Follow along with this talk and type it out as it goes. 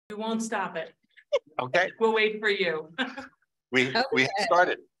We won't stop it. Okay. We'll wait for you. We have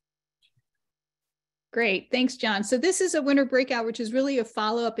started. Great, thanks, John. So this is a winter breakout, which is really a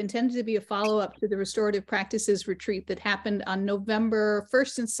follow-up, intended to be a follow-up to the Restorative Practices Retreat that happened on November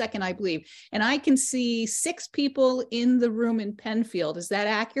 1st and 2nd, I believe. And I can see 6 people in the room in Penfield. Is that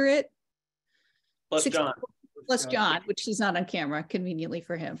accurate? Plus 6 John. Plus John, which he's not on camera, conveniently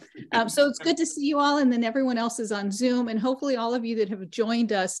for him. So it's good to see you all, and then everyone else is on Zoom, and hopefully all of you that have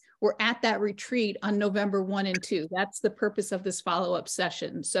joined us were at that retreat on November 1 and 2. That's the purpose of this follow-up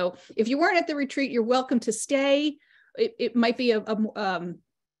session. So if you weren't at the retreat, you're welcome to stay. It might be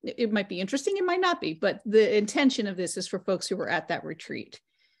it might be interesting, it might not be, but the intention of this is for folks who were at that retreat.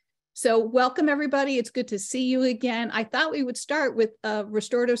 So welcome everybody. It's good to see you again. I thought we would start with a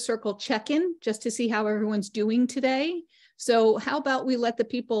Restorative Circle check-in just to see how everyone's doing today. So how about we let the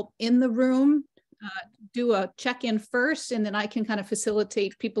people in the room do a check-in first, and then I can kind of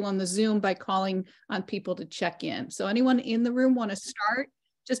facilitate people on the Zoom by calling on people to check in. So anyone in the room want to start?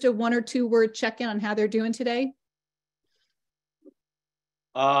 Just a 1 or 2 word check-in on how they're doing today?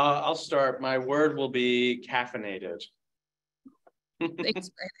 I'll start. My word will be caffeinated. Thanks,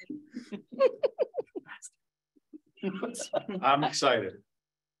 Brandon. I'm excited.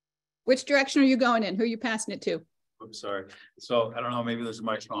 Which direction are you going in? Who are you passing it to? I'm sorry. So I don't know, maybe there's a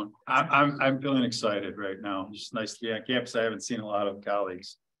microphone. I'm feeling excited right now. It's just nice to be on campus. I haven't seen a lot of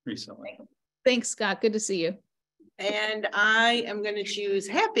colleagues recently. Thanks, Scott. Good to see you. And I am going to choose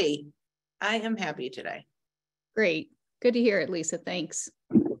happy. I am happy today. Great. Good to hear it, Lisa. Thanks.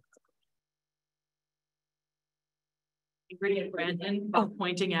 And Brandon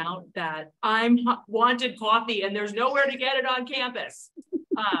pointing out that I'm wanted coffee and there's nowhere to get it on campus.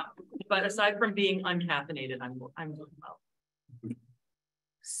 But aside from being uncaffeinated, I'm doing well.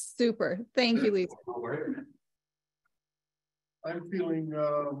 Super. Thank you, Lisa. I'm feeling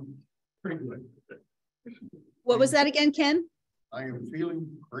pretty good. What was that again, Ken? I am feeling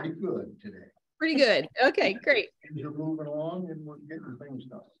pretty good today. Pretty good. Okay, great. Things are moving along and we're getting things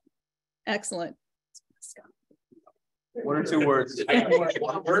done. Excellent. 1 or 2 words. Don't pull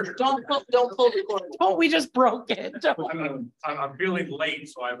the cord. Oh, we just broke it. I'm feeling late,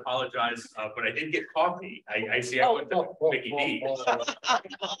 so I apologize. But I did get coffee. I see I went to Mickey D.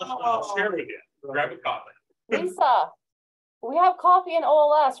 I'll share with you. Grab a coffee. Lisa, we have coffee and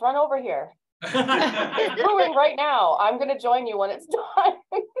OLS. Run over here. It's brewing right now. I'm going to join you when it's done.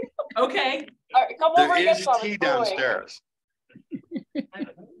 Okay. All right, come over and get some. There is tea downstairs.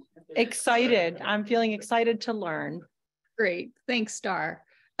 Excited. I'm feeling excited to learn. Great. Thanks, Star.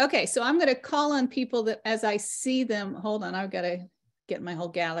 Okay, so I'm going to call on people that as I see them, hold on, I've got to get my whole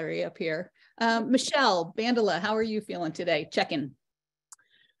gallery up here. Michelle Bandela, how are you feeling today? Check-in.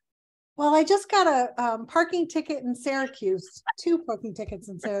 Well, I just got a parking ticket in Syracuse, 2 parking tickets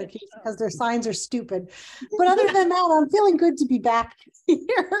in Syracuse because their signs are stupid. But other than that, I'm feeling good to be back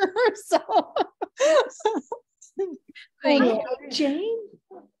here. So, thank you. Jane?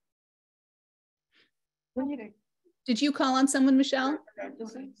 Did you call on someone, Michelle?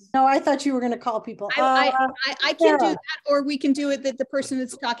 No, I thought you were going to call people. I can do that, or we can do it that the person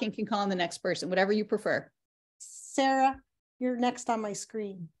that's talking can call on the next person, whatever you prefer. Sarah, you're next on my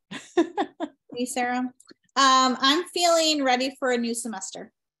screen. Hey, Sarah. I'm feeling ready for a new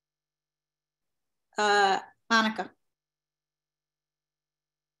semester. Monica.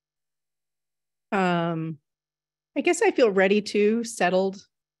 I guess I feel ready to, settled.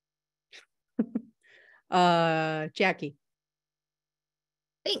 Jackie.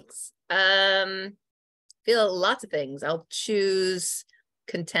 Thanks. Feel lots of things. I'll choose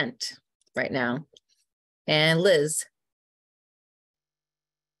content right now. And Liz.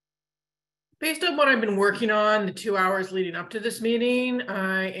 Based on what I've been working on the 2 hours leading up to this meeting,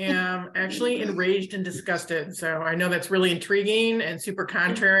 I am actually enraged and disgusted. So I know that's really intriguing and super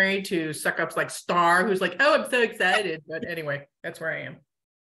contrary to suck-ups like Star, who's like, oh, I'm so excited. But anyway, that's where I am.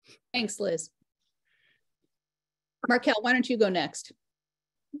 Thanks, Liz. Markel, why don't you go next?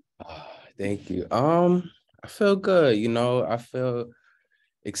 Thank you. I feel good. You know, I feel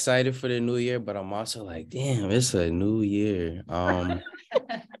excited for the new year, but I'm also like, damn, it's a new year.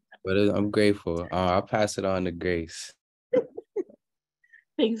 But I'm grateful. I'll pass it on to Grace.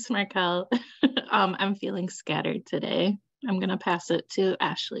 Thanks, Markel. I'm feeling scattered today. I'm going to pass it to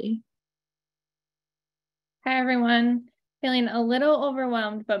Ashley. Hi, everyone. Feeling a little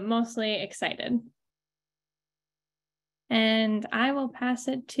overwhelmed, but mostly excited. And I will pass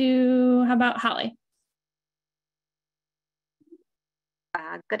it to, how about Holly?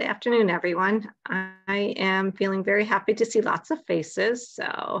 Good afternoon, everyone. I am feeling very happy to see lots of faces.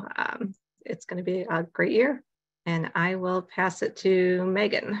 So it's going to be a great year. and I will pass it to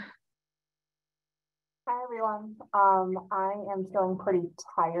Megan. Hi everyone. I am feeling pretty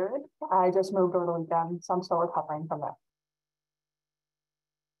tired. I just moved over the weekend, so I'm still recovering from that.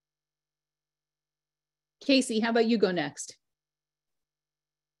 Casey, how about you go next?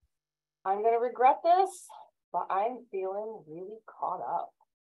 I'm gonna regret this, but I'm feeling really caught up.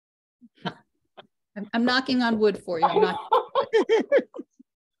 I'm knocking on wood for you.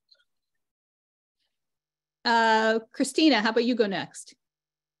 Christina, how about you go next?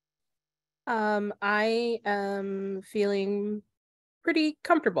 I am feeling pretty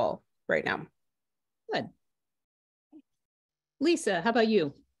comfortable right now. Good. Lisa, how about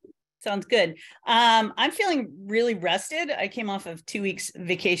you? Sounds good. I'm feeling really rested. I came off of 2 weeks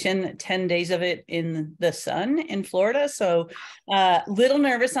vacation, 10 days of it in the sun in Florida. So little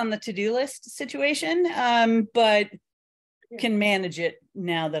nervous on the to-do list situation, but can manage it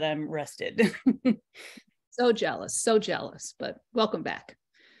now that I'm rested. So jealous, but welcome back.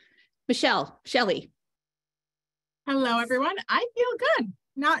 Shelley. Hello, everyone. I feel good.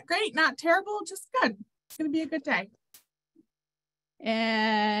 Not great, not terrible, just good. It's going to be a good day.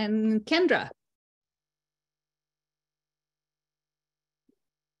 And Kendra.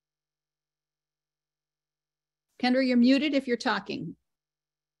 Kendra, you're muted if you're talking.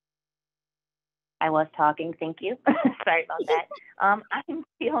 I was talking, thank you. Sorry about that. I'm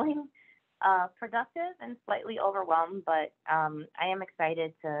feeling productive and slightly overwhelmed, but I am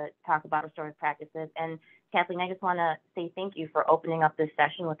excited to talk about restorative practices. And Kathleen, I just want to say thank you for opening up this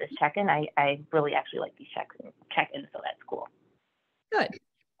session with this check-in. I really actually like these check-ins, so that's cool. Good.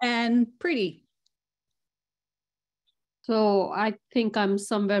 And Pretty. So I think I'm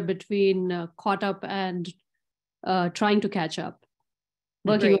somewhere between caught up and trying to catch up.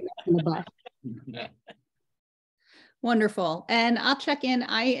 Working on the back. Wonderful. And I'll check in.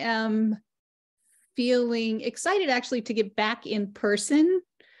 I am feeling excited actually to get back in person.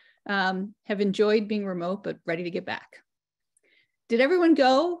 Have enjoyed being remote, but ready to get back. Did everyone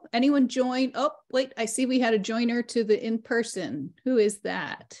go? Anyone join? Oh, wait, I see we had a joiner to the in-person. Who is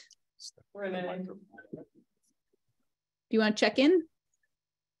that? Renee. Do you want to check in?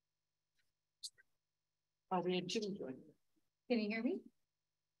 We had Jim join. Can you hear me?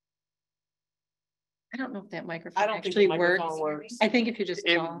 I don't know if that microphone actually works. I think if you just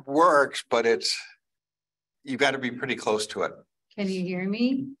It call. works, but you've got to be pretty close to it. Can you hear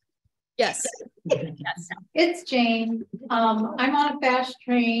me? Yes. Yes. It's Jane. I'm on a fast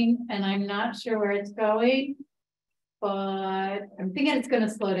train and I'm not sure where it's going, but I'm thinking it's going to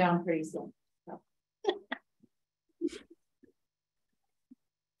slow down pretty soon. So.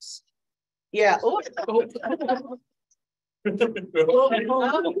 Yeah.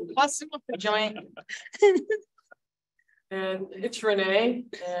 Giant. And it's Renee,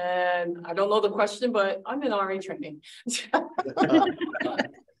 and I don't know the question, but I'm in RA training.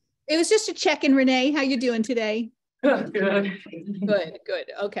 It was just a check-in, Renee. How you doing today? Good.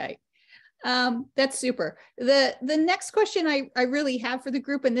 Good. Okay. That's super. The next question I really have for the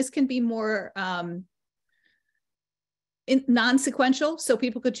group, and this can be more non-sequential, so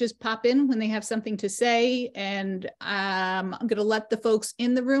people could just pop in when they have something to say, and I'm going to let the folks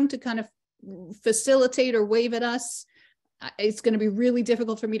in the room to kind of facilitate or wave at us. It's going to be really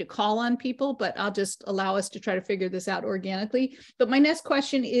difficult for me to call on people, but I'll just allow us to try to figure this out organically. But my next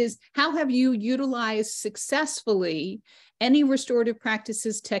question is, how have you utilized successfully any restorative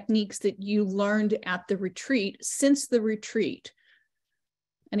practices, techniques that you learned at the retreat since the retreat?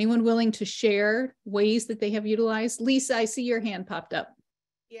 Anyone willing to share ways that they have utilized? Lisa, I see your hand popped up.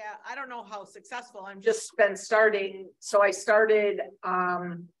 Yeah, I don't know how successful. I'm just been starting. So I started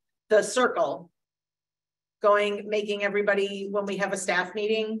the circle. Making everybody, when we have a staff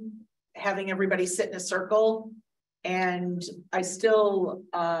meeting, having everybody sit in a circle. And I still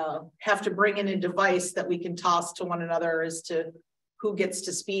have to bring in a device that we can toss to one another as to who gets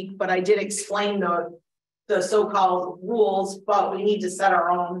to speak. But I did explain the so-called rules, but we need to set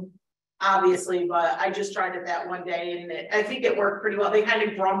our own, obviously. But I just tried it that one day and I think it worked pretty well. They kind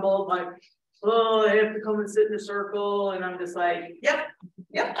of grumbled like, oh, I have to come and sit in a circle. And I'm just like, yep,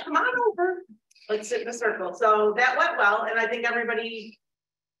 come on over. Let's sit in a circle. So that went well. And I think everybody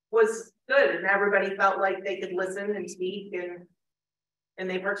was good and everybody felt like they could listen and speak and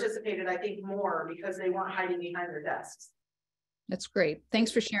they participated, I think, more because they weren't hiding behind their desks. That's great.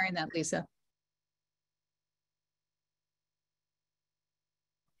 Thanks for sharing that, Lisa.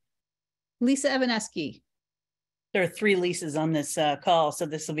 Lisa Evaneski. There are 3 Lisas on this call, so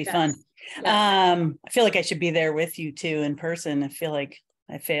this will be fun. Yes. I feel like I should be there with you too in person. I feel like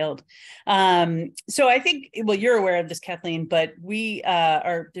I failed. So I think, well, you're aware of this, Kathleen, but we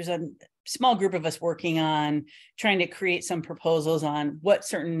there's small group of us working on trying to create some proposals on what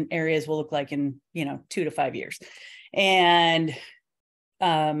certain areas will look like in, 2 to 5 years. And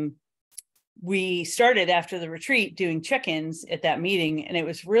we started after the retreat doing check-ins at that meeting. And it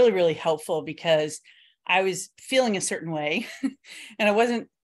was really, really helpful because I was feeling a certain way and I wasn't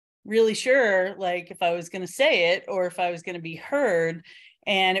really sure like if I was going to say it or if I was going to be heard.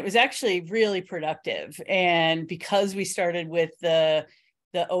 And it was actually really productive. And because we started with the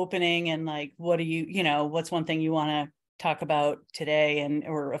opening and like, what do what's one thing you want to talk about today, and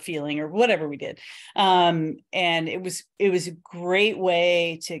or a feeling or whatever we did. And it was a great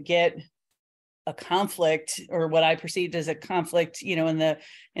way to get a conflict, or what I perceived as a conflict, in the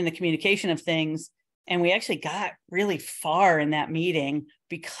communication of things. And we actually got really far in that meeting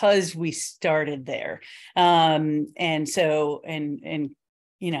because we started there. And so,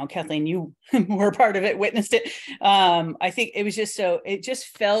 Kathleen, you were part of it, witnessed it. I think it was just it just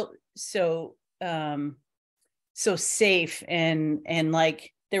felt so safe and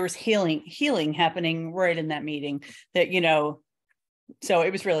like there was healing happening right in that meeting that, so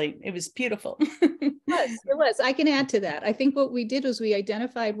it was beautiful. It was. I can add to that. I think what we did was we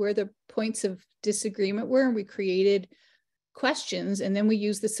identified where the points of disagreement were, and we created questions, and then we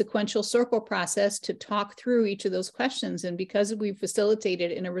used the sequential circle process to talk through each of those questions. And because we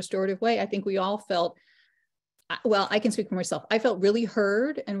facilitated in a restorative way, I think we all felt, well, I can speak for myself. I felt really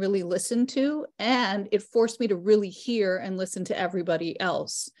heard and really listened to, and it forced me to really hear and listen to everybody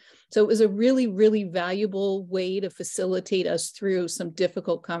else. So it was a really, really valuable way to facilitate us through some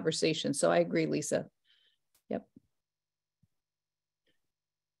difficult conversations. So I agree, Lisa. Yep.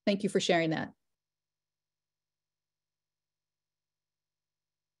 Thank you for sharing that.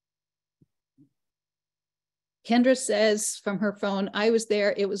 Kendra says from her phone, I was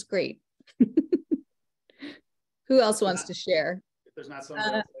there, it was great. Who else wants to share? If there's not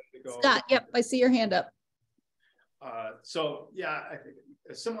someone else to go. Scott, yep, I see your hand up. So yeah, I think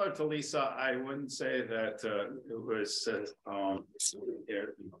similar to Lisa, I wouldn't say that it was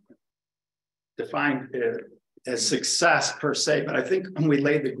defined as success per se, but I think when we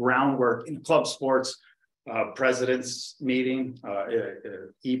laid the groundwork in club sports president's meeting,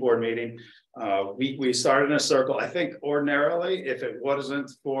 e-board meeting, we started in a circle. I think ordinarily, if it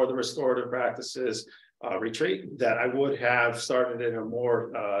wasn't for the restorative practices retreat, that I would have started in a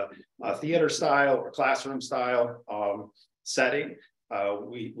more theater style or classroom style setting.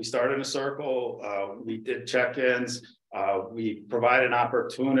 We started in a circle, we did check-ins, we provide an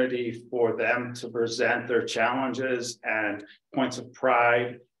opportunity for them to present their challenges and points of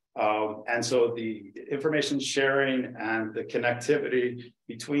pride. And so the information sharing and the connectivity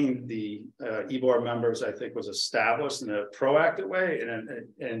between the e-board members, I think, was established in a proactive way.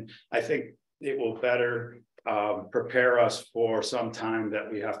 And I think it will better prepare us for some time that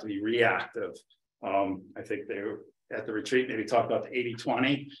we have to be reactive. I think they were at the retreat, maybe talked about the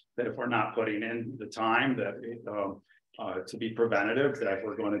 80-20, that if we're not putting in the time that to be preventative, that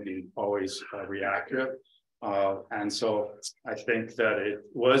we're going to be always reactive. And so I think that it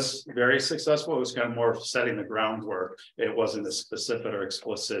was very successful. It was kind of more setting the groundwork. It wasn't a specific or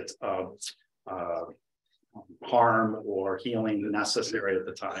explicit harm or healing necessary at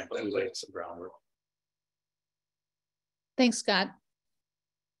the time, but we laid some groundwork. Thanks, Scott.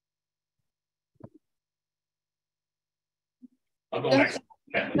 I'll go next.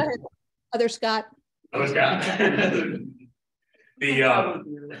 Go ahead. Other Scott. Other Scott. The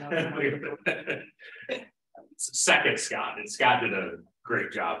second Scott, and Scott did a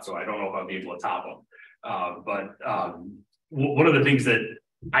great job, so I don't know if I'll be able to top him. But one of the things that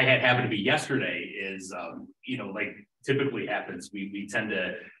I had happened to be yesterday is, like typically happens, we tend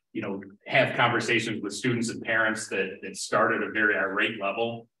to, have conversations with students and parents that start at a very irate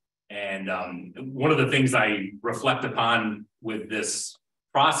level. And one of the things I reflect upon with this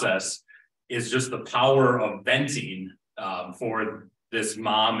process is just the power of venting for this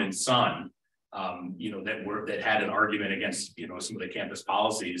mom and son, that had an argument against, some of the campus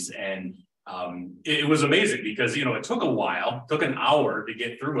policies. And it was amazing because, it took a while, took an hour to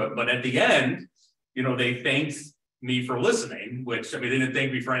get through it. But at the end, they thanked me for listening, which, I mean, they didn't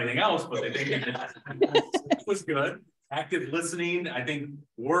thank me for anything else, but they thanked me. It was good. Active listening, I think,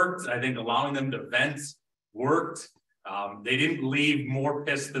 worked. I think allowing them to vent worked. They didn't leave more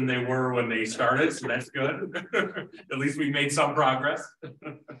pissed than they were when they started, so that's good. At least we made some progress.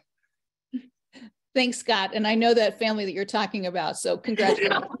 Thanks, Scott. And I know that family that you're talking about, so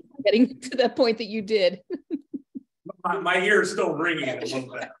congratulations on getting to that point that you did. My ear is still ringing a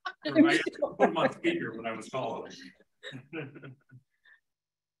little bit. I put them on speaker when I was calling.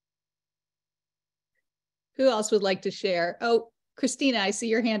 Who else would like to share? Oh, Christina, I see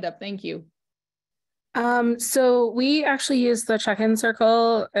your hand up. Thank you. So we actually use the check-in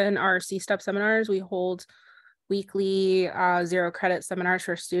circle in our C-STEP seminars. We hold weekly 0 credit seminars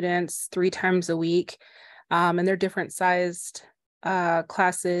for students 3 times a week. And they're different sized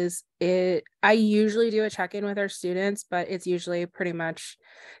classes. I usually do a check-in with our students, but it's usually pretty much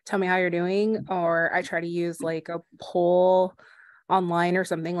tell me how you're doing, or I try to use like a poll online or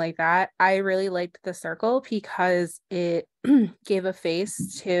something like that. I really liked the circle because it gave a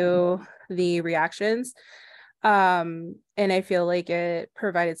face to the reactions. And I feel like it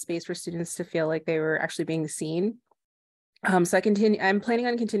provided space for students to feel like they were actually being seen. So I'm planning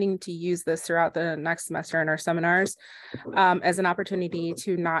on continuing to use this throughout the next semester in our seminars as an opportunity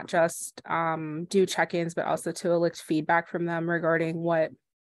to not just do check-ins, but also to elicit feedback from them regarding what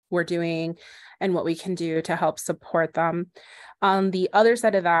we're doing and what we can do to help support them. On the other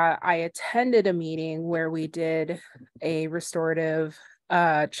side of that, I attended a meeting where we did a restorative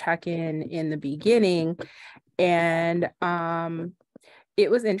check-in in the beginning, and it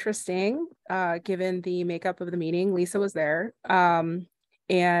was interesting given the makeup of the meeting. Lisa was there,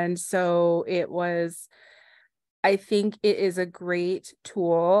 and so I think it is a great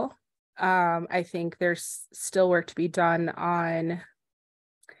tool. I think there's still work to be done on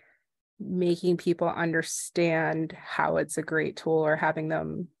making people understand how it's a great tool, or having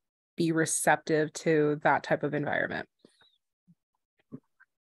them be receptive to that type of environment.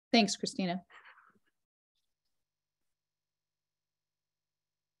 Thanks, Christina.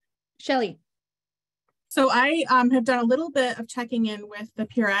 Shelley. So I have done a little bit of checking in with the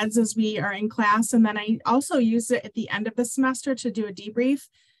peer eds as we are in class, and then I also use it at the end of the semester to do a debrief.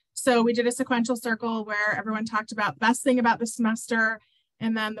 So we did a sequential circle where everyone talked about the best thing about the semester,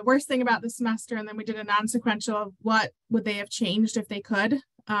 and then the worst thing about the semester, and then we did a non-sequential of what would they have changed if they could,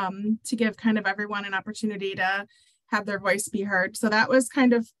 to give kind of everyone an opportunity to have their voice be heard. So that was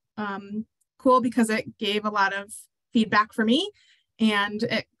kind of cool because it gave a lot of feedback for me, and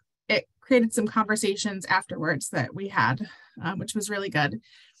it created some conversations afterwards that we had, which was really good.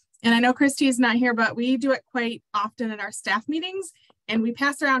 And I know Christy is not here, but we do it quite often in our staff meetings, and we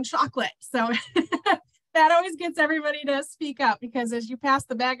pass around chocolate. So that always gets everybody to speak up, because as you pass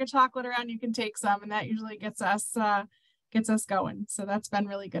the bag of chocolate around, you can take some, and that usually gets us going. So that's been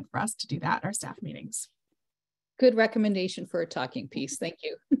really good for us to do that at our staff meetings. Good recommendation for a talking piece. Thank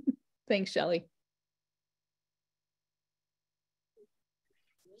you. Thanks, Shelley.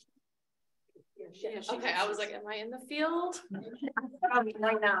 Okay, I was like, am I in the field?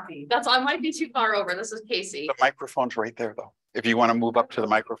 Might not be. That's, I might be too far over. This is Casey. The microphone's right there, though. If you want to move up to the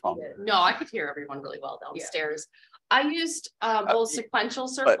microphone. No, I could hear everyone really well downstairs. I used both sequential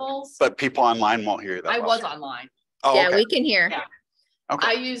circles. But people online won't hear you that I well. was online. Oh, yeah, okay. we can hear. Yeah. Okay.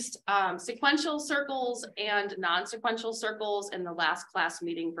 I used sequential circles and non-sequential circles in the last class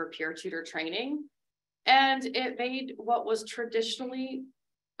meeting for peer tutor training. And it made what was traditionally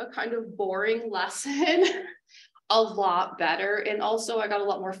a kind of boring lesson a lot better. And also I got a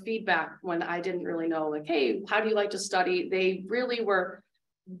lot more feedback when I didn't really know, like, hey, how do you like to study? They really were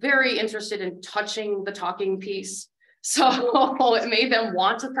very interested in touching the talking piece. So it made them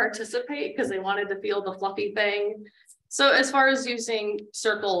want to participate because they wanted to feel the fluffy thing. So as far as using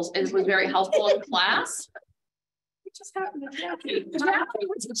circles, it was very helpful in class. What just happened to Jackie?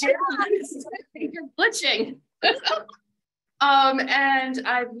 You're glitching. And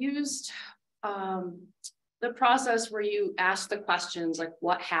I've used the process where you ask the questions like,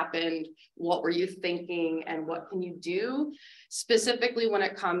 what happened, what were you thinking, and what can you do, specifically when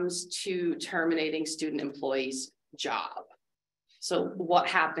it comes to terminating student employees' job. So what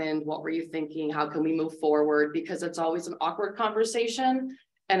happened, what were you thinking, how can we move forward, because it's always an awkward conversation,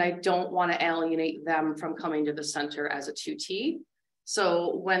 and I don't want to alienate them from coming to the center as a tutee.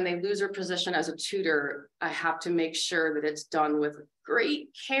 So when they lose their position as a tutor, I have to make sure that it's done with great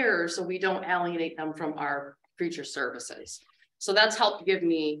care so we don't alienate them from our future services. So that's helped give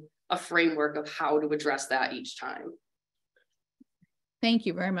me a framework of how to address that each time. Thank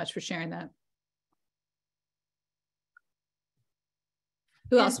you very much for sharing that.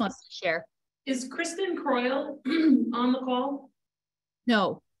 Who else wants to share? Is Kristen Croyle on the call?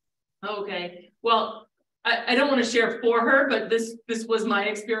 No. Okay, well, I don't want to share for her, but this was my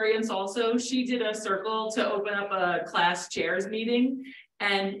experience also. She did a circle to open up a class chairs meeting,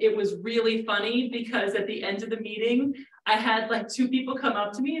 and it was really funny because at the end of the meeting, I had like 2 people come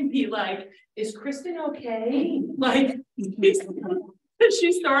up to me and be like, is Kristen okay? Like,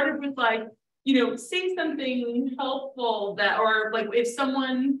 she started with like, you know, say something helpful that, or like if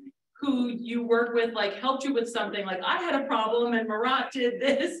someone who you work with like helped you with something, like I had a problem and Marat did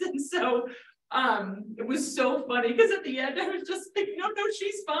this. And so It was so funny because at the end I was just like, no,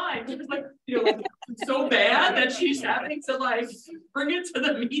 she's fine. It was like, like so bad that she's having to like bring it to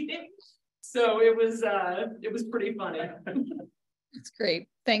the meeting. So it was pretty funny. That's great.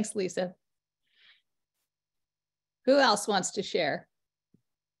 Thanks, Lisa. Who else wants to share?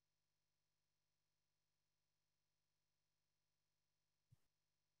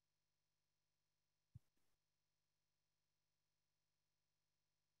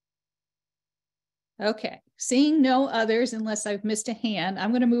 Okay, seeing no others, unless I've missed a hand,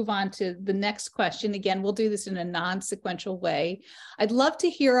 I'm going to move on to the next question. Again, we'll do this in a non-sequential way. I'd love to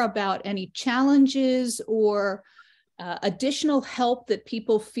hear about any challenges or additional help that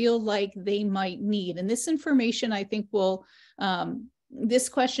people feel like they might need. And this information, I think, will, this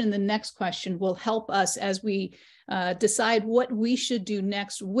question, the next question will help us as we decide what we should do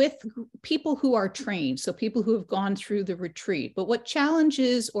next with people who are trained, so people who have gone through the retreat. But what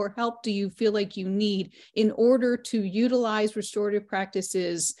challenges or help do you feel like you need in order to utilize restorative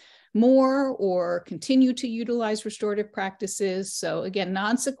practices more or continue to utilize restorative practices? So again,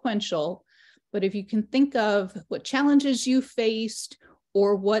 non-sequential, but if you can think of what challenges you faced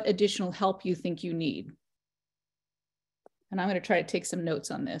or what additional help you think you need. And I'm going to try to take some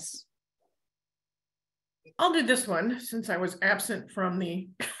notes on this. I'll do this one since I was absent from the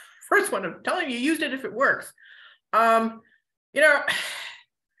first one. I'm telling you, use it if it works. And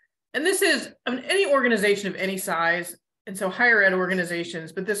this is any organization of any size, and so higher ed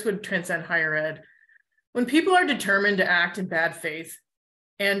organizations, but this would transcend higher ed. When people are determined to act in bad faith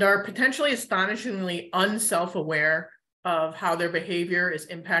and are potentially astonishingly unself-aware of how their behavior is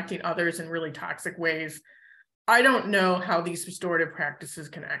impacting others in really toxic ways, I don't know how these restorative practices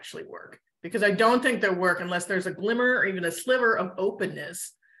can actually work, because I don't think they'll work unless there's a glimmer or even a sliver of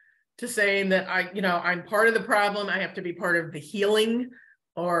openness to saying that I'm part of the problem. I have to be part of the healing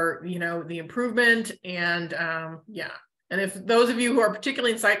or, the improvement. And and if those of you who are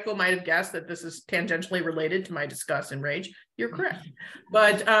particularly insightful might have guessed that this is tangentially related to my disgust and rage, you're correct.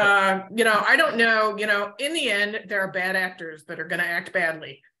 But, I don't know, in the end, there are bad actors that are going to act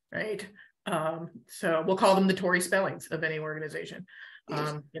badly, right? So we'll call them the Tory Spellings of any organization.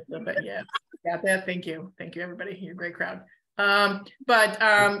 But yeah, got that. Thank you, everybody. You're a great crowd. At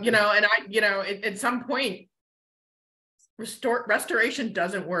some point, restoration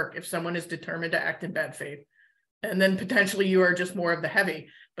doesn't work if someone is determined to act in bad faith, and then potentially you are just more of the heavy.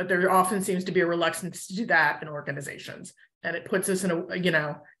 But there often seems to be a reluctance to do that in organizations, and it puts us in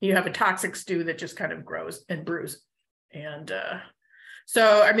a you have a toxic stew that just kind of grows and brews, and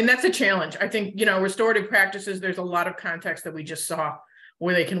so that's a challenge. I think restorative practices. There's a lot of context that we just saw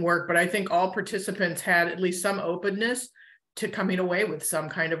where they can work, but I think all participants had at least some openness to coming away with some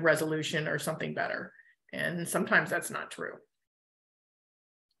kind of resolution or something better. And sometimes that's not true.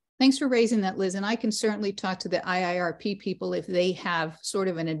 Thanks for raising that, Liz. And I can certainly talk to the IIRP people if they have sort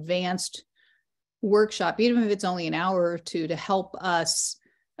of an advanced workshop, even if it's only an hour or two, to help us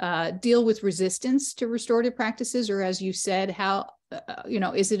deal with resistance to restorative practices, or as you said, how,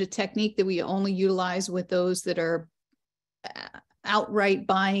 is it a technique that we only utilize with those that are outright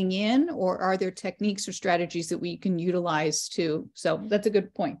buying in, or are there techniques or strategies that we can utilize too? So that's a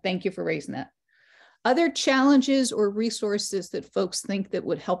good point. Thank you for raising that. Other challenges or resources that folks think that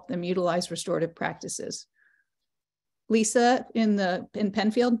would help them utilize restorative practices? Lisa in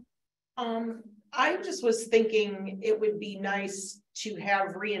Penfield? I just was thinking it would be nice to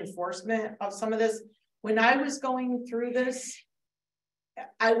have reinforcement of some of this. When I was going through this,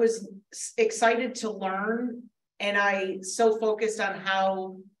 I was excited to learn, and I so focused on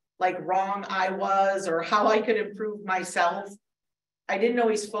how wrong I was or how I could improve myself. I didn't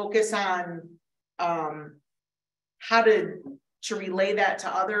always focus on how to relay that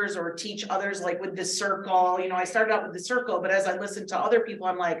to others or teach others, like with the circle. I started out with the circle, but as I listened to other people,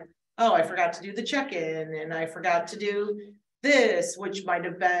 I'm like, oh, I forgot to do the check-in and I forgot to do this, which might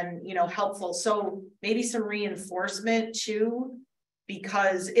have been, helpful. So maybe some reinforcement too,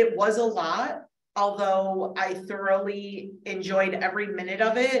 because it was a lot, although I thoroughly enjoyed every minute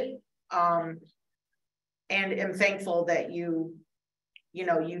of it. And am thankful that you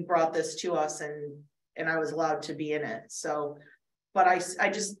brought this to us and I was allowed to be in it. So, but I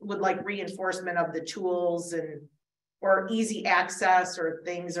just would like reinforcement of the tools or easy access or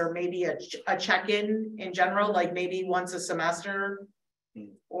things, or maybe a check-in in general, like maybe once a semester,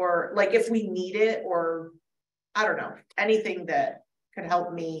 or like if we need it, or I don't know, anything that could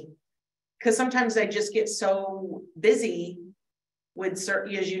help me. Because sometimes I just get so busy with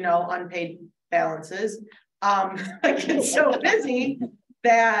certain, as unpaid balances. I get so busy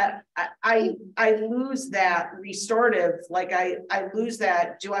that I lose that restorative, like I lose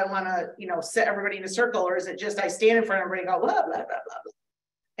that, do I want to, you know, set everybody in a circle, or is it just I stand in front of everybody and go, blah, blah, blah, blah, blah.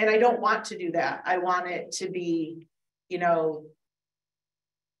 And I don't want to do that. I want it to be, you know,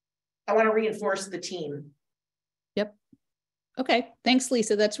 I want to reinforce the team. Yep. Okay, thanks,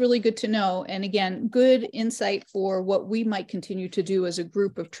 Lisa. That's really good to know. And again, good insight for what we might continue to do as a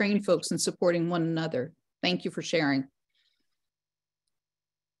group of trained folks and supporting one another. Thank you for sharing.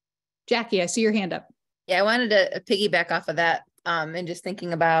 Jackie, I see your hand up. Yeah, I wanted to piggyback off of that and just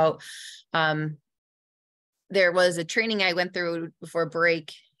thinking about, there was a training I went through before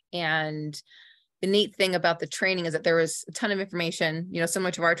break, and the neat thing about the training is that there was a ton of information, you know, so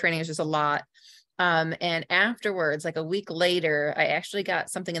much of our training is just a lot. And afterwards, like a week later, I actually got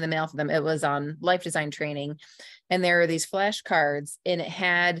something in the mail for them. It was on life design training. And there are these flashcards, and it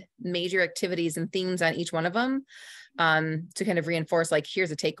had major activities and themes on each one of them to kind of reinforce, like,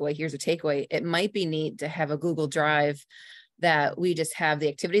 here's a takeaway, here's a takeaway. It might be neat to have a Google Drive that we just have the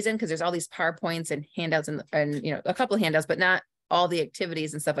activities in, because there's all these PowerPoints and handouts and, you know, a couple of handouts, but not all the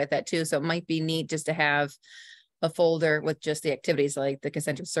activities and stuff like that too. So it might be neat just to have a folder with just the activities, like the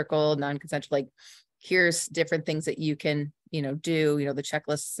concentric circle, non-concentric, like here's different things that you can, you know, do, you know, the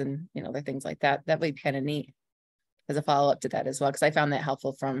checklists and, you know, other things like that. That would be kind of neat as a follow-up to that as well. Cause I found that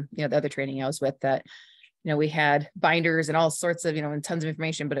helpful from, you know, the other training I was with, that, you know, we had binders and all sorts of, you know, and tons of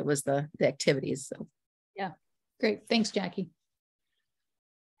information, but it was the activities. So yeah, great. Thanks, Jackie.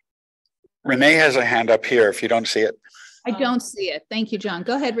 Renee has a hand up here if you don't see it. I don't see it. Thank you, John.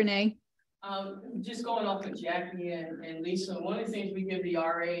 Go ahead, Renee. Just going off of Jackie and Lisa, one of the things we give the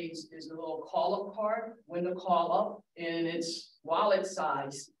RAs is a little call-up card when to call up, and it's wallet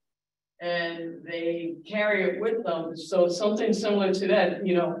size. And they carry it with them. So something similar to that,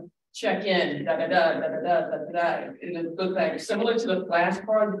 you know, check in, da da da da da da da da, in a good thing, similar to the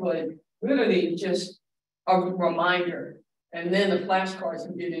flashcard, but really just a reminder. And then the flashcards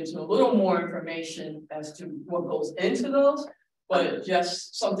can get into a little more information as to what goes into those, but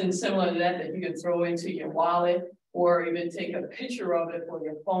just something similar to that that you can throw into your wallet, or even take a picture of it for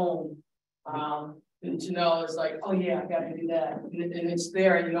your phone. And to know it's like, oh yeah, I got to do that, and it's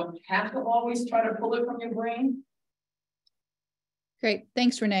there, and you don't have to always try to pull it from your brain. Great,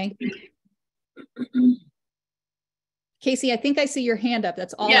 thanks, Renee. Casey, I think I see your hand up.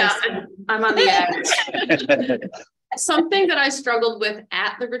 That's all. Yeah, I'm on the edge. Something that I struggled with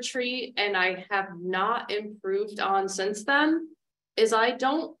at the retreat, and I have not improved on since then, is I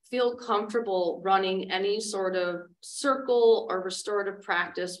don't feel comfortable running any sort of circle or restorative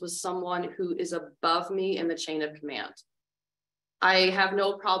practice with someone who is above me in the chain of command. I have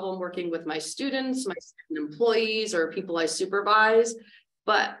no problem working with my students, my employees, or people I supervise,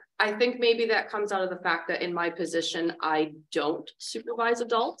 but I think maybe that comes out of the fact that in my position, I don't supervise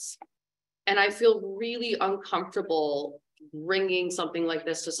adults. And I feel really uncomfortable bringing something like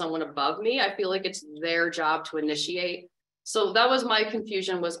this to someone above me. I feel like it's their job to initiate. So that was my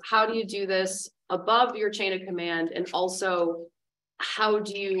confusion, was how do you do this above your chain of command? And also, how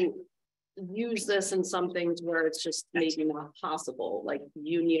do you use this in some things where it's just maybe not possible, like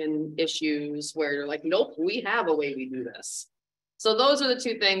union issues where you're like, nope, we have a way we do this. So those are the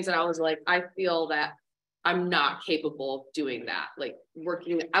two things that I was like, I feel that I'm not capable of doing that, like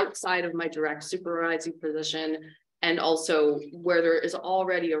working outside of my direct supervising position, and also where there is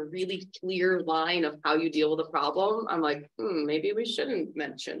already a really clear line of how you deal with a problem. I'm like, maybe we shouldn't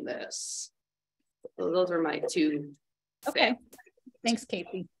mention this. So those are my two. Okay, thanks,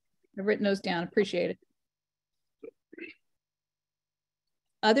 Casey. I've written those down, appreciate it.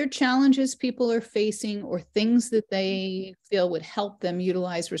 Other challenges people are facing, or things that they feel would help them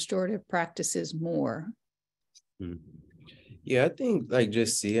utilize restorative practices more? Yeah, I think like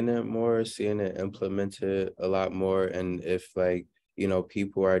just seeing it more, seeing it implemented a lot more. And if like, you know,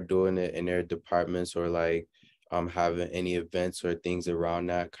 people are doing it in their departments, or like having any events or things around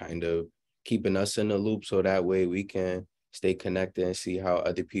that, kind of keeping us in the loop, so that way we can stay connected and see how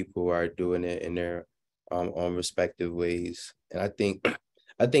other people are doing it in their own respective ways. And I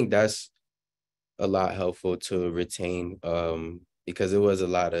think that's a lot helpful to retain, because it was a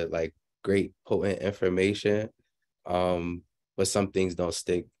lot of like great potent information, but some things don't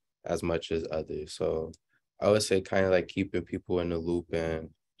stick as much as others. So I would say kind of like keeping people in the loop and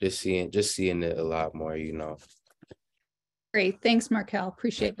just seeing it a lot more, you know. Great, thanks, Markel,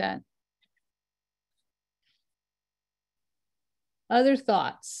 appreciate that. Other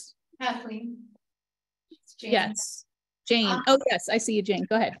thoughts? Kathleen. Yes, Jane. Oh yes, I see you, Jane.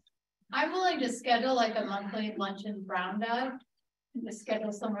 Go ahead. I'm willing to schedule like a monthly luncheon roundup, to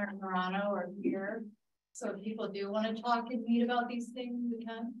schedule somewhere in Toronto or here, So if people do want to talk and meet about these things, we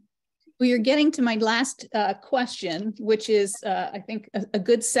can. We are getting to my last question, which is, I think, a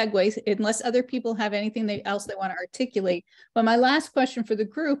good segue, unless other people have anything else they want to articulate. But my last question for the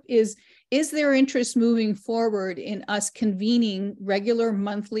group is there interest moving forward in us convening regular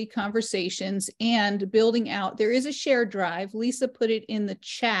monthly conversations and building out? There is a shared drive. Lisa put it in the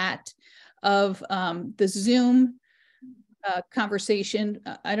chat of the Zoom conversation.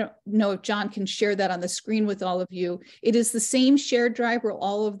 I don't know if John can share that on the screen with all of you. It is the same shared drive where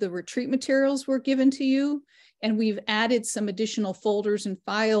all of the retreat materials were given to you, and we've added some additional folders and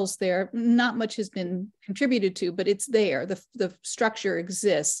files there. Not much has been contributed to, but it's there. The structure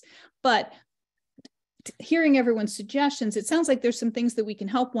exists. But hearing everyone's suggestions, it sounds like there's some things that we can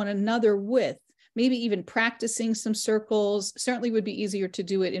help one another with. Maybe even practicing some circles. Certainly would be easier to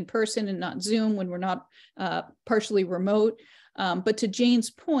do it in person and not Zoom when we're not partially remote. But to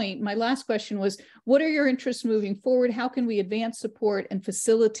Jane's point, my last question was, what are your interests moving forward? How can we advance support and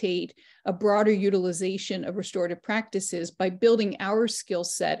facilitate a broader utilization of restorative practices by building our skill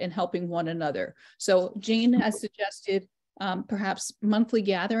set and helping one another? So Jane has suggested perhaps monthly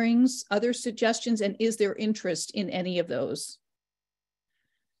gatherings, other suggestions, and is there interest in any of those?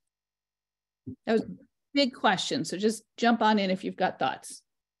 That was a big question, so just jump on in if you've got thoughts.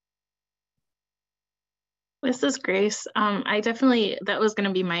 This is Grace. That was going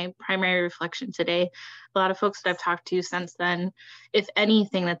to be my primary reflection today. A lot of folks that I've talked to since then, if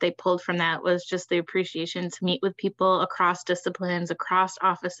anything that they pulled from that was just the appreciation to meet with people across disciplines, across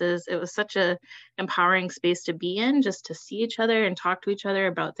offices. It was such a empowering space to be in, just to see each other and talk to each other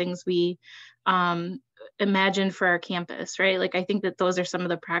about things we imagined for our campus, right? Like, I think that those are some of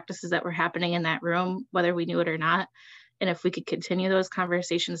the practices that were happening in that room, whether we knew it or not. And if we could continue those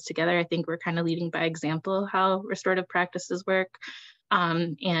conversations together, I think we're kind of leading by example how restorative practices work,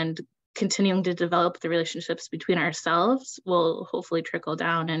 and continuing to develop the relationships between ourselves will hopefully trickle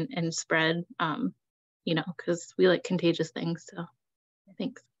down and spread, you know, because we like contagious things. So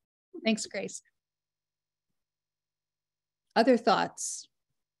thanks. Thanks, Grace. Other thoughts?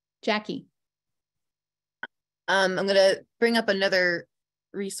 Jackie. I'm going to bring up another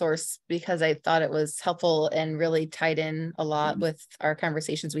resource because I thought it was helpful and really tied in a lot with our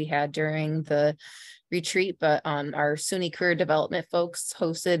conversations we had during the retreat. But our SUNY career development folks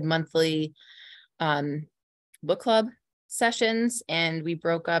hosted monthly book club sessions, and we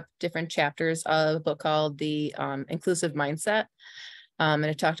broke up different chapters of a book called The Inclusive Mindset. And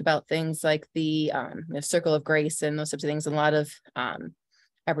it talked about things like the circle of grace and those types of things, and a lot of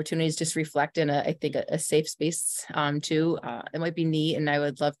opportunities just reflect in I think a safe space too. It might be neat, and I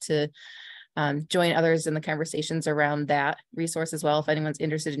would love to join others in the conversations around that resource as well, if anyone's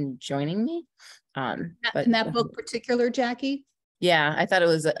interested in joining me. But in that book particular, Jackie? Yeah, I thought it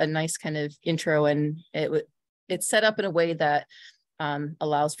was a nice kind of intro, and it's set up in a way that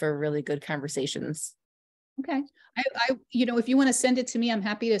allows for really good conversations. Okay. You know, if you want to send it to me, I'm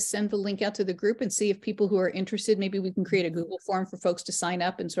happy to send the link out to the group and see if people who are interested, maybe we can create a Google form for folks to sign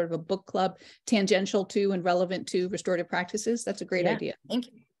up and sort of a book club tangential to and relevant to restorative practices. That's a great idea. Thank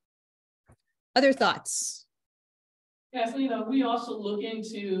you. Other thoughts? Kathleen, we also looking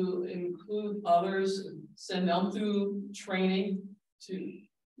to include others, send them through training to,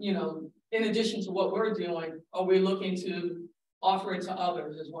 you know, in addition to what we're doing, are we looking to offer it to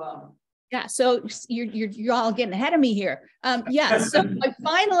others as well? Yeah, so you're all getting ahead of me here. Yeah, so my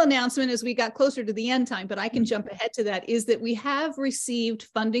final announcement as we got closer to the end time, but I can jump ahead to that, is that we have received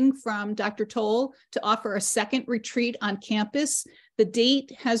funding from Dr. Toll to offer a second retreat on campus. The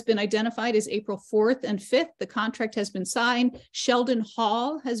date has been identified as April 4th and 5th. The contract has been signed. Sheldon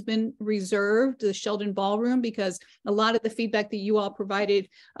Hall has been reserved, the Sheldon Ballroom, because a lot of the feedback that you all provided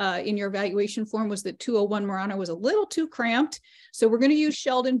in your evaluation form was that 201 Marana was a little too cramped. So we're going to use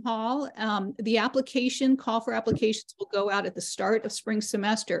Sheldon Hall. The call for applications will go out at the start of spring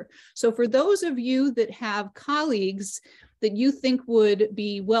semester. So for those of you that have colleagues that you think would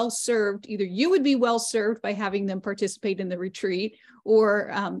be well served, either you would be well served by having them participate in the retreat,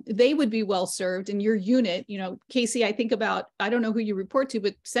 or they would be well served in your unit. You know, Casey, I think about, I don't know who you report to,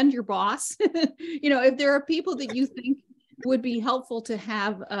 but send your boss. You know, if there are people that you think would be helpful to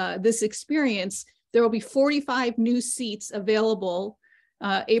have this experience, there will be 45 new seats available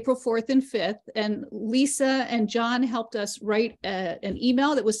April 4th and 5th. And Lisa and John helped us write an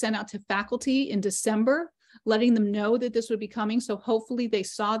email that was sent out to faculty in December, letting them know that this would be coming. So hopefully they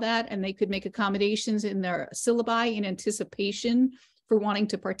saw that and they could make accommodations in their syllabi in anticipation for wanting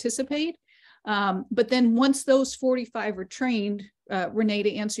to participate. But then once those 45 are trained, Renee,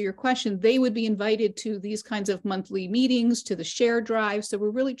 to answer your question, they would be invited to these kinds of monthly meetings, to the share drive. So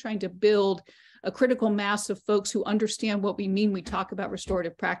we're really trying to build a critical mass of folks who understand what we mean we talk about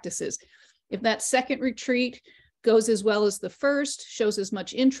restorative practices. If that second retreat goes as well as the first, shows as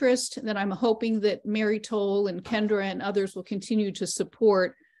much interest, then I'm hoping that Mary Toll and Kendra and others will continue to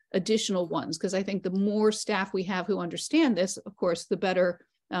support additional ones, because I think the more staff we have who understand this, of course, the better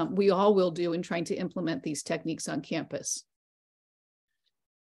we all will do in trying to implement these techniques on campus.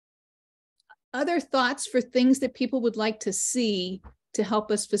 Other thoughts for things that people would like to see to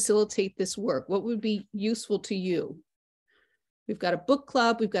help us facilitate this work? What would be useful to you? We've got a book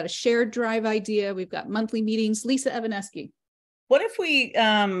club, we've got a shared drive idea, we've got monthly meetings. Lisa Evanesky. What if we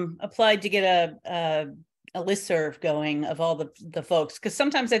applied to get a listserv going of all the folks? Because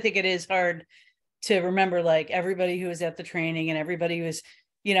sometimes I think it is hard to remember like everybody who was at the training and everybody who was,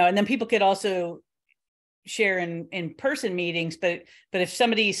 you know, and then people could also share in person meetings, but if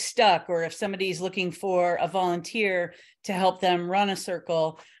somebody's stuck or if somebody's looking for a volunteer to help them run a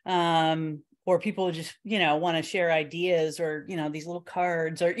circle, or people just, you know, want to share ideas or, you know, these little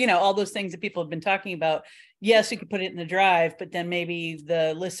cards or, you know, all those things that people have been talking about. Yes, you could put it in the drive, but then maybe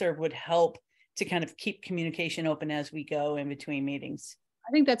the listserv would help to kind of keep communication open as we go in between meetings.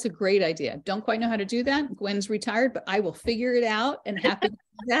 I think that's a great idea. Don't quite know how to do that. Gwen's retired, but I will figure it out and happy to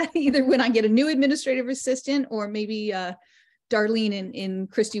do that either when I get a new administrative assistant or maybe Darlene in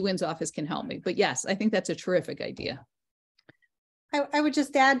Christy Wynn's office can help me. But yes, I think that's a terrific idea. I would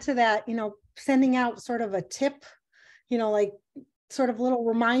just add to that, you know, sending out sort of a tip, you know, like sort of little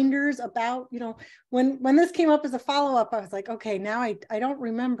reminders about, you know, when this came up as a follow-up, I was like, okay, now I don't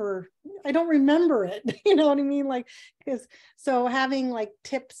remember it. You know what I mean? Like, because so having like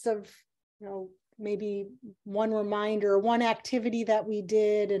tips of, you know, maybe one reminder, one activity that we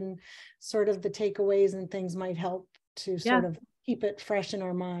did and sort of the takeaways and things might help to sort of keep it fresh in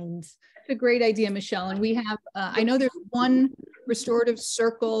our minds. That's a great idea, Michelle. And we have, I know there's one restorative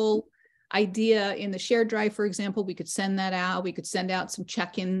circle idea in the shared drive, for example. We could send that out. We could send out some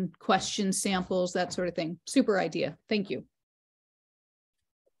check-in question samples, that sort of thing. Super idea. Thank you.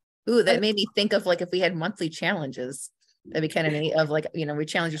 Ooh, that made me think of like if we had monthly challenges, that'd be kind of neat of like, you know, we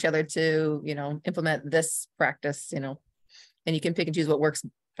challenge each other to, you know, implement this practice, you know, and you can pick and choose what works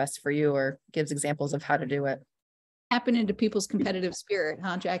best for you or gives examples of how to do it. Happen into people's competitive spirit,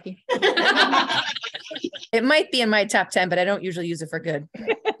 huh, Jackie? It might be in my top 10, but I don't usually use it for good.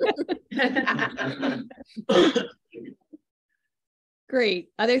 Great.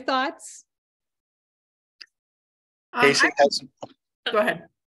 Other thoughts? Casey has some. Go ahead.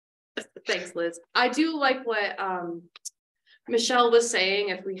 Thanks, Liz. I do like what Michelle was saying.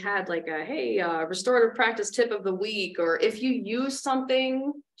 If we had like a, hey, restorative practice tip of the week, or if you use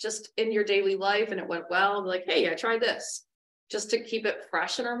something just in your daily life and it went well, like, hey, I tried this, just to keep it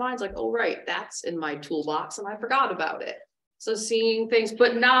fresh in our minds, like, oh, right, that's in my toolbox and I forgot about it. So seeing things,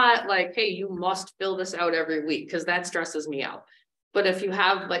 but not like, hey, you must fill this out every week, because that stresses me out. But if you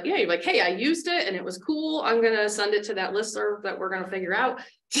have like, yeah, you're like, hey, I used it and it was cool, I'm going to send it to that listserv that we're going to figure out.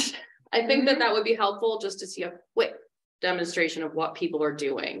 I think that that would be helpful just to see a quick demonstration of what people are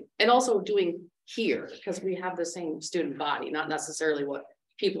doing, and also doing here, because we have the same student body, not necessarily what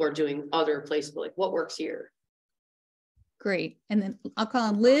people are doing other places, but like what works here. Great. And then I'll call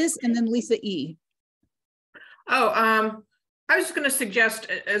on Liz and then Lisa E. Oh, I was just going to suggest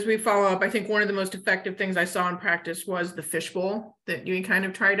as we follow up, I think one of the most effective things I saw in practice was the fishbowl that you kind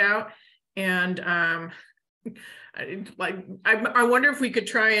of tried out. And I wonder if we could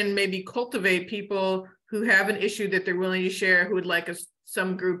try and maybe cultivate people who have an issue that they're willing to share, who would like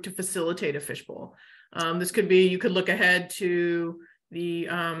some group to facilitate a fishbowl. This could be, you could look ahead to the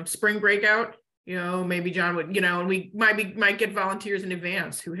spring breakout. You know, maybe John would, you know, and we might get volunteers in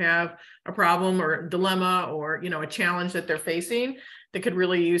advance who have a problem or a dilemma or, you know, a challenge that they're facing that could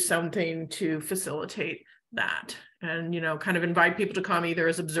really use something to facilitate that. And, you know, kind of invite people to come either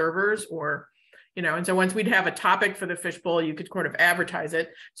as observers or, you know, and so once we'd have a topic for the fishbowl, you could sort of advertise it.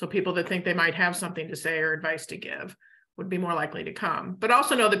 So people that think they might have something to say or advice to give would be more likely to come, but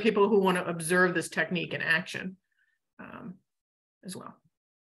also know that people who want to observe this technique in action as well.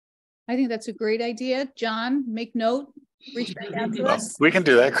 I think that's a great idea. John, make note, reach back out to us. We can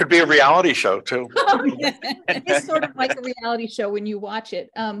do that. It could be a reality show too. It's sort of like a reality show when you watch it.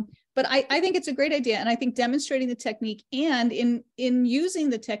 But I think it's a great idea. And I think demonstrating the technique and in using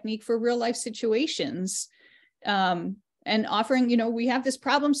the technique for real life situations and offering, you know, we have this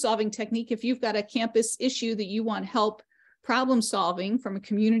problem solving technique. If you've got a campus issue that you want help problem solving from a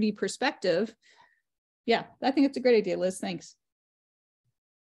community perspective. Yeah, I think it's a great idea, Liz. Thanks.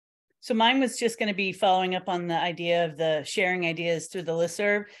 So mine was just going to be following up on the idea of the sharing ideas through the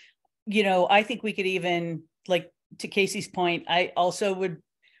listserv. You know, I think we could even, like to Casey's point, I also would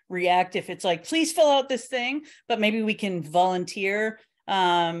react if it's like, please fill out this thing, but maybe we can volunteer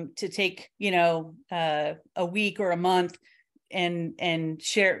to take, you know, a week or a month and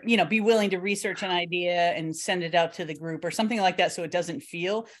share, you know, be willing to research an idea and send it out to the group or something like that, so it doesn't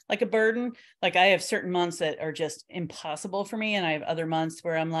feel like a burden. Like I have certain months that are just impossible for me, and I have other months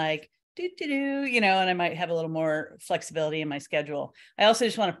where I'm like, you know, and I might have a little more flexibility in my schedule. I also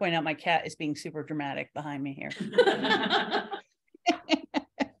just want to point out my cat is being super dramatic behind me here.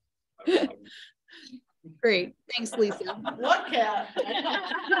 Great. Thanks, Lisa. What cat?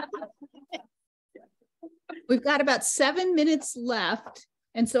 We've got about 7 minutes left.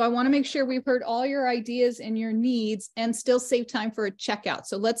 And so I want to make sure we've heard all your ideas and your needs and still save time for a checkout.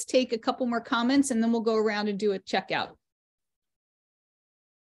 So let's take a couple more comments and then we'll go around and do a checkout.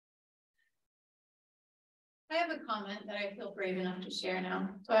 I have a comment that I feel brave enough to share now,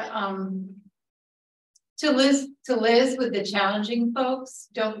 but to Liz with the challenging folks,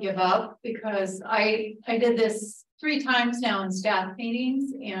 don't give up, because I did this 3 times now in staff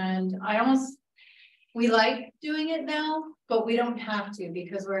meetings, and we like doing it now, but we don't have to,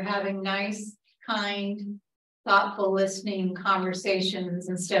 because we're having nice, kind, thoughtful listening conversations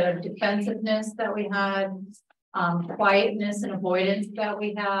instead of defensiveness that we had, quietness and avoidance that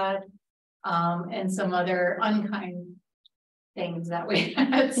we had, and some other unkind things that we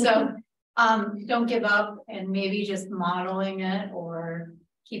had. So don't give up, and maybe just modeling it or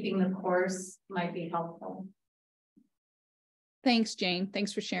keeping the course might be helpful. Thanks, Jane.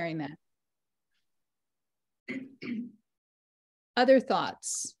 Thanks for sharing that. Other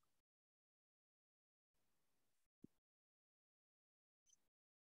thoughts?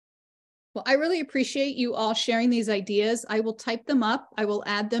 Well, I really appreciate you all sharing these ideas. I will type them up. I will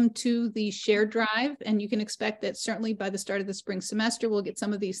add them to the shared drive, and you can expect that certainly by the start of the spring semester, we'll get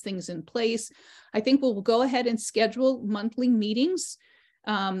some of these things in place. I think we'll go ahead and schedule monthly meetings.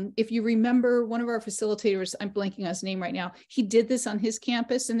 If you remember, one of our facilitators, I'm blanking on his name right now, he did this on his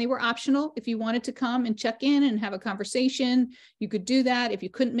campus, and they were optional. If you wanted to come and check in and have a conversation, you could do that. If you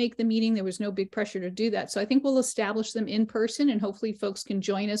couldn't make the meeting, there was no big pressure to do that. So I think we'll establish them in person, and hopefully folks can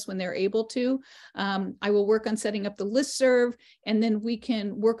join us when they're able to. I will work on setting up the listserv, and then we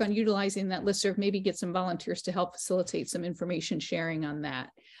can work on utilizing that listserv, maybe get some volunteers to help facilitate some information sharing on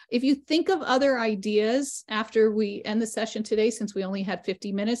that. If you think of other ideas after we end the session today, since we only had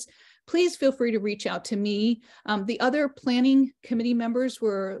 50 minutes, please feel free to reach out to me. The other planning committee members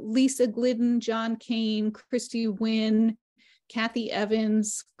were Lisa Glidden, John Kane, Christy Huynh, Kathy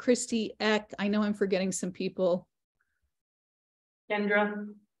Evans, Christy Eck. I know I'm forgetting some people. Kendra.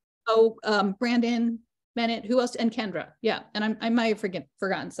 Oh, Brandon, Bennett, who else? And Kendra. Yeah. And I might have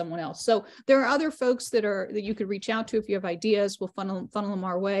forgotten someone else. So there are other folks that you could reach out to if you have ideas. We'll funnel them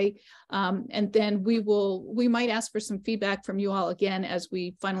our way. And then we might ask for some feedback from you all again as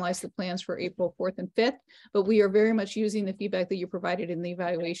we finalize the plans for April 4th and 5th, but we are very much using the feedback that you provided in the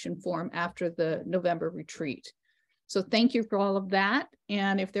evaluation form after the November retreat. So thank you for all of that.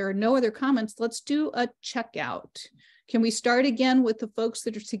 And if there are no other comments, let's do a checkout. Can we start again with the folks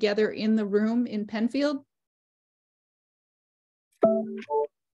that are together in the room in Penfield?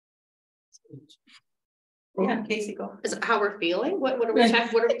 Yeah, Casey, go. Is it how we're feeling? What are we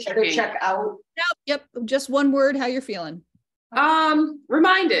checking? Check out. Yep. Just one word, how you're feeling.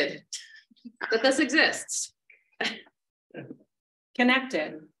 Reminded that this exists.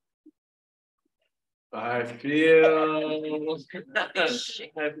 Connected. I feel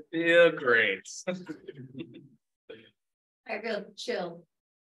great. I feel chill.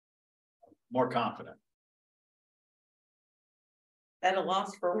 More confident. At a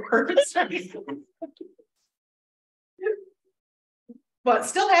loss for words. But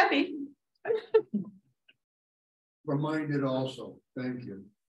still happy. Reminded also. Thank you.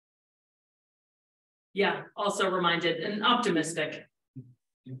 Yeah, also reminded and optimistic.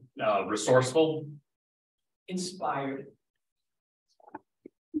 Resourceful. Inspired.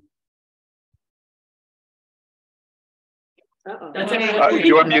 That's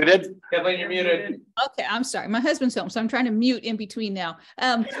you are muted. Kathleen, you're muted. Okay, I'm sorry. My husband's home, so I'm trying to mute in between now.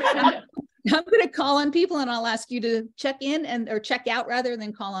 I'm going to call on people, and I'll ask you to check in or check out rather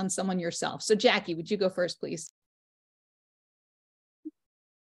than call on someone yourself. So Jackie, would you go first, please?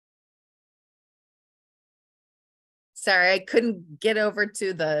 Sorry, I couldn't get over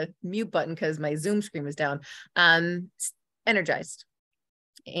to the mute button because my Zoom screen was down. Energized.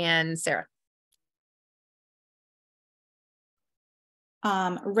 And Sarah.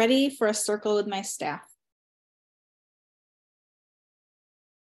 Ready for a circle with my staff.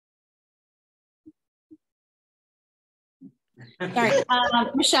 Sorry,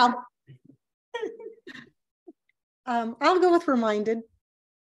 Michelle. I'll go with reminded.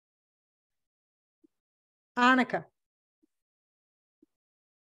 Annika.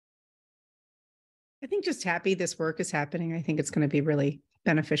 I think just happy this work is happening. I think it's going to be really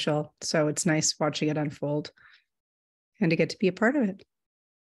beneficial. So it's nice watching it unfold and to get to be a part of it.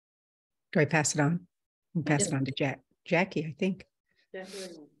 Do I pass it on? I'll pass it on to Jackie, I think.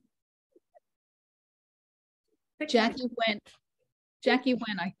 Jackie went. Jackie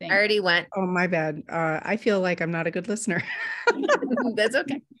went, I think. I already went. Oh, my bad. I feel like I'm not a good listener. That's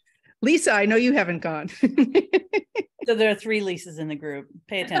okay. Lisa, I know you haven't gone. So there are 3 Lisas in the group.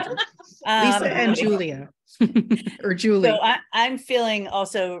 Pay attention. Lisa and Julia. Or Julie. So I'm feeling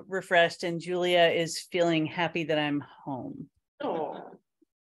also refreshed, and Julia is feeling happy that I'm home. Oh.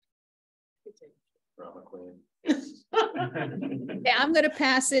 Yeah, I'm going to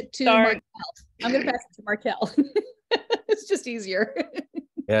pass it to Markel. I'm going to pass it to Markel. It's just easier.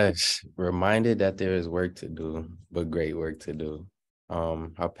 Yes, reminded that there is work to do, but great work to do.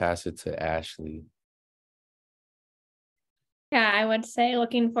 I'll pass it to Ashley. Yeah, I would say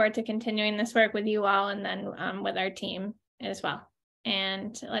looking forward to continuing this work with you all and then with our team as well.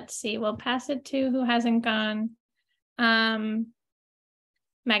 And let's see, we'll pass it to who hasn't gone. Megan.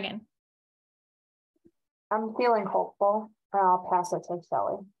 I'm feeling hopeful, and I'll pass it to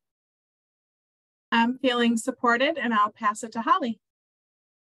Shelley. I'm feeling supported, and I'll pass it to Holly.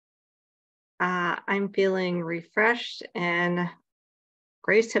 I'm feeling refreshed, and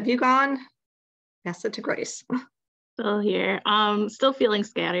Grace, have you gone? Pass it to Grace. Still here. Still feeling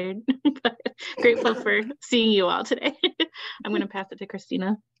scattered, but grateful for seeing you all today. I'm going to pass it to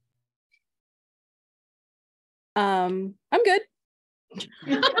Christina. I'm good.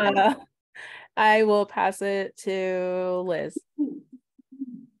 I will pass it to Liz.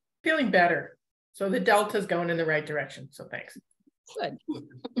 Feeling better. So the delta's going in the right direction. So thanks. Good.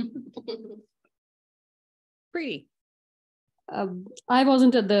 Pretty. I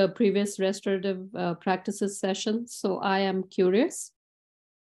wasn't at the previous restorative practices session, so I am curious.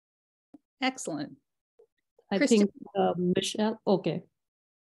 Excellent. I Kristen. think Michelle, okay.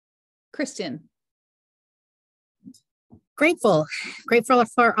 Kristen. Grateful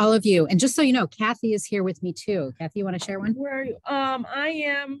for all of you. And just so you know, Kathy is here with me too. Kathy, you want to share one? Where are you? I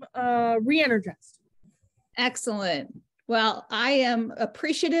am re-energized. Excellent. Well, I am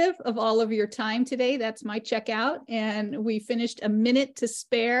appreciative of all of your time today. That's my checkout. And we finished a minute to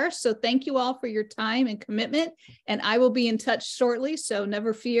spare. So thank you all for your time and commitment. And I will be in touch shortly. So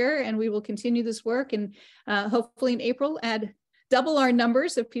never fear. And we will continue this work. And hopefully in April, double our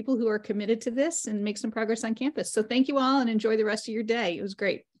numbers of people who are committed to this and make some progress on campus. So thank you all and enjoy the rest of your day. It was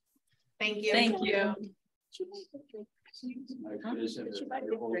great. Thank you. Thank you.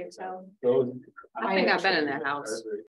 I think I've been in that house.